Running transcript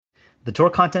The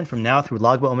Torah content from now through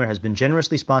Lag BaOmer has been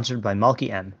generously sponsored by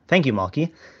Malki M. Thank you,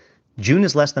 Malki. June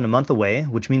is less than a month away,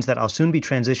 which means that I'll soon be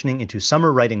transitioning into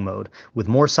summer writing mode, with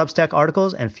more Substack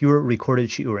articles and fewer recorded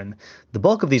shiurim. The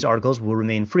bulk of these articles will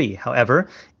remain free. However,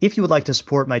 if you would like to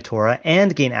support my Torah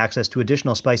and gain access to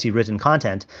additional spicy written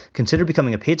content, consider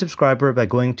becoming a paid subscriber by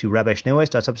going to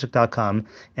rabbischneeweiss.substack.com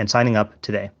and signing up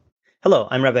today. Hello,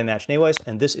 I'm Rabbi Matt Schneeweiss,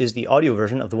 and this is the audio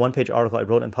version of the one-page article I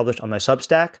wrote and published on my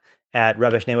Substack at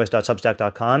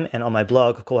rabbischneeweiss.substack.com and on my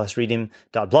blog,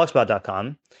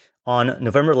 kolhasredim.blogspot.com on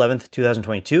November 11th,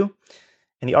 2022.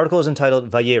 And the article is entitled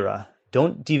Vayera,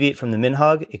 Don't Deviate from the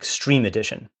Minhag, Extreme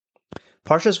Edition.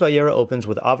 Parshas Vayera opens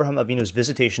with Avraham Avinu's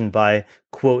visitation by,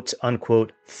 quote,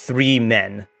 unquote, three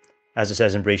men, as it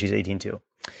says in Bereshis 18:2.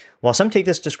 While some take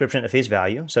this description at face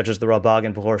value, such as the Ralbag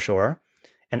and Behor Shor,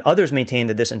 and others maintain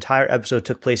that this entire episode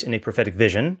took place in a prophetic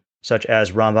vision, such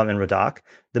as Rambam and Radak,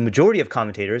 the majority of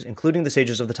commentators, including the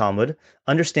sages of the Talmud,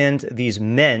 understand these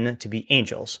men to be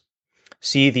angels.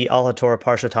 See the Al HaTorah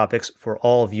Parsha topics for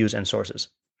all views and sources.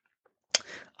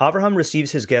 Avraham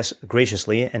receives his guests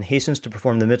graciously and hastens to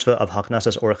perform the mitzvah of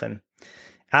Haknasas Orchim.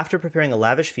 After preparing a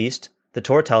lavish feast, the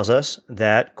Torah tells us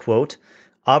that, quote,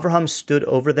 Avraham stood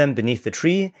over them beneath the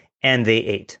tree and they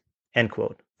ate, end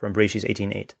quote, from Bereshis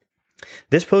 18:8.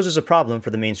 This poses a problem for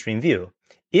the mainstream view.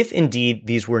 If indeed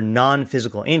these were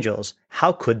non-physical angels,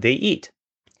 how could they eat?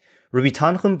 Rabbi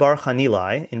Tanchum Bar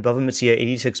Chanilai in Bava Metzia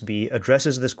 86b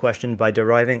addresses this question by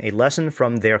deriving a lesson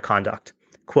from their conduct.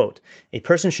 Quote, a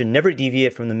person should never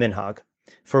deviate from the minhag.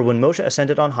 For when Moshe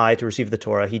ascended on high to receive the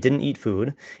Torah, he didn't eat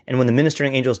food, and when the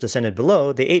ministering angels descended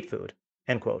below, they ate food.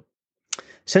 End quote.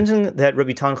 Sensing that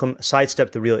Rabbi Tanchum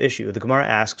sidestepped the real issue, the Gemara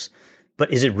asks,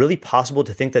 but is it really possible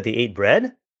to think that they ate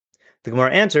bread? The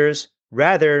Gemara answers,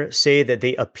 rather say that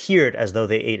they appeared as though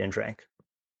they ate and drank.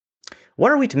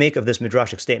 What are we to make of this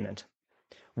midrashic statement?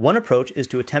 One approach is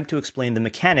to attempt to explain the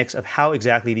mechanics of how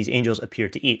exactly these angels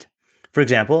appeared to eat. For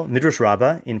example, Midrash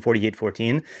Rabbah in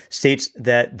 48:14 states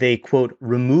that they, quote,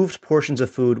 removed portions of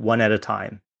food one at a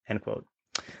time, end quote.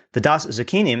 The Das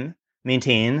Zakenim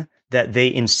maintain that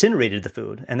they incinerated the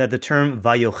food and that the term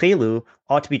vayochelu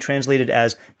ought to be translated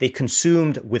as they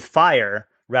consumed with fire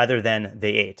rather than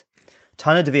they ate.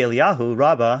 Tana Devi Eliyahu,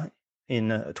 Rabbah,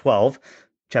 in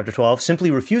chapter 12, simply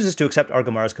refuses to accept our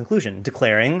Gemara's conclusion,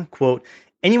 declaring, quote,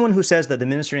 anyone who says that the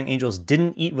ministering angels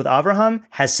didn't eat with Avraham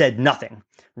has said nothing.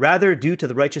 Rather, due to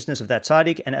the righteousness of that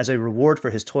tzaddik and as a reward for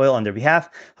his toil on their behalf,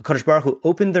 HaKadosh Baruch Hu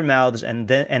opened their mouths and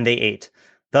they ate.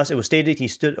 Thus it was stated he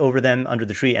stood over them under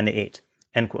the tree and they ate,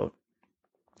 end quote.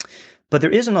 But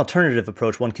there is an alternative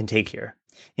approach one can take here.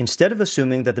 Instead of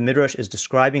assuming that the Midrash is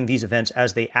describing these events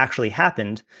as they actually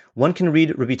happened, one can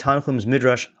read Rabbi Tanchum's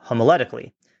Midrash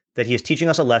homiletically, that he is teaching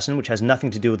us a lesson which has nothing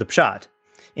to do with the Pshat.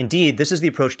 Indeed, this is the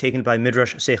approach taken by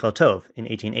Midrash Seichel Tov in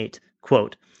 18:8.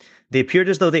 Quote, they appeared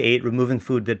as though they ate, removing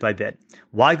food bit by bit.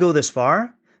 Why go this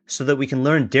far? So that we can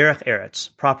learn derech eretz,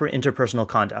 proper interpersonal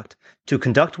conduct, to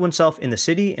conduct oneself in the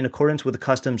city in accordance with the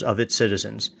customs of its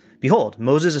citizens. Behold,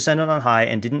 Moses ascended on high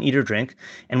and didn't eat or drink,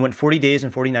 and went 40 days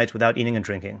and 40 nights without eating and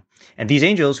drinking. And these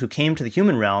angels who came to the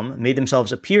human realm made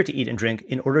themselves appear to eat and drink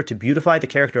in order to beautify the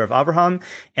character of Abraham,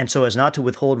 and so as not to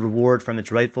withhold reward from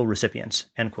its rightful recipients.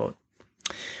 End quote.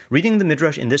 Reading the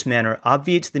Midrash in this manner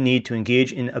obviates the need to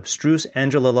engage in abstruse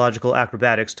angelological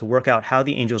acrobatics to work out how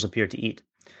the angels appear to eat.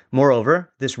 Moreover,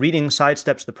 this reading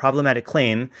sidesteps the problematic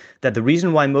claim that the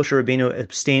reason why Moshe Rabbeinu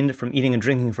abstained from eating and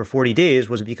drinking for 40 days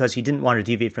was because he didn't want to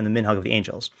deviate from the minhag of the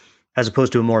angels, as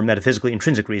opposed to a more metaphysically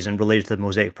intrinsic reason related to the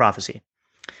Mosaic prophecy.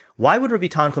 Why would Rabbi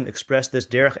Tanchum express this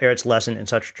derech eretz lesson in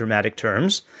such dramatic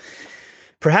terms?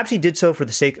 Perhaps he did so for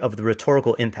the sake of the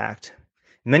rhetorical impact.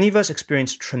 Many of us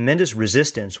experience tremendous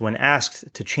resistance when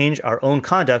asked to change our own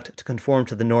conduct to conform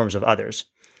to the norms of others.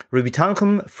 Rabbi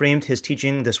Tanchum framed his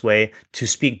teaching this way to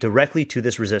speak directly to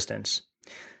this resistance,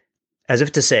 as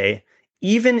if to say,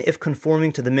 even if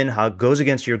conforming to the minhag goes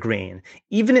against your grain,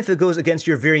 even if it goes against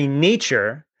your very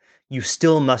nature, you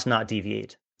still must not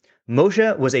deviate.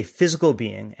 Moshe was a physical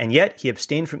being, and yet he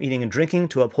abstained from eating and drinking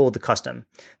to uphold the custom.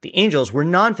 The angels were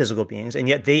non-physical beings, and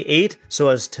yet they ate so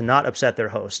as to not upset their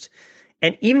host.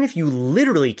 And even if you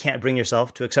literally can't bring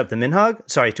yourself to accept the minhag,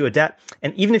 to adapt,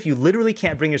 and even if you literally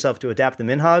can't bring yourself to adapt the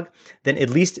minhag, then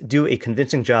at least do a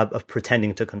convincing job of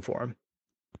pretending to conform.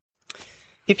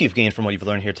 If you've gained from what you've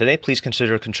learned here today, please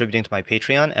consider contributing to my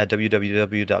Patreon at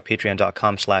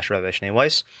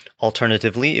www.patreon.com/rabbischneeweiss.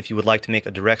 Alternatively, if you would like to make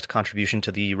a direct contribution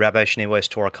to the Rabbi Schneeweiss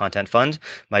Torah Content Fund,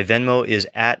 my Venmo is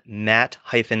at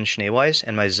Matt-Schneeweiss,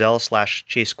 and my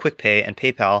Zelle/Chase QuickPay and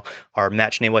PayPal are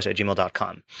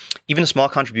mattschneeweiss@gmail.com. Even a small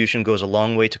contribution goes a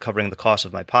long way to covering the cost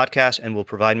of my podcast and will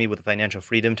provide me with the financial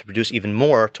freedom to produce even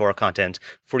more Torah content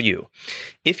for you.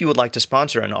 If you would like to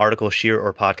sponsor an article, shiur,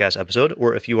 or podcast episode,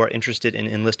 or if you are interested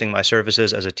in enlisting my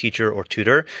services as a teacher or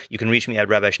tutor, you can reach me at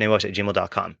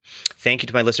rabbischneeweiss@gmail.com. Thank you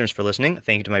to my listeners for listening.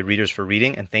 Thank you to my readers for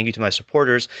reading. And thank you to my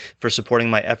supporters for supporting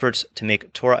my efforts to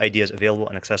make Torah ideas available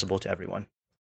and accessible to everyone.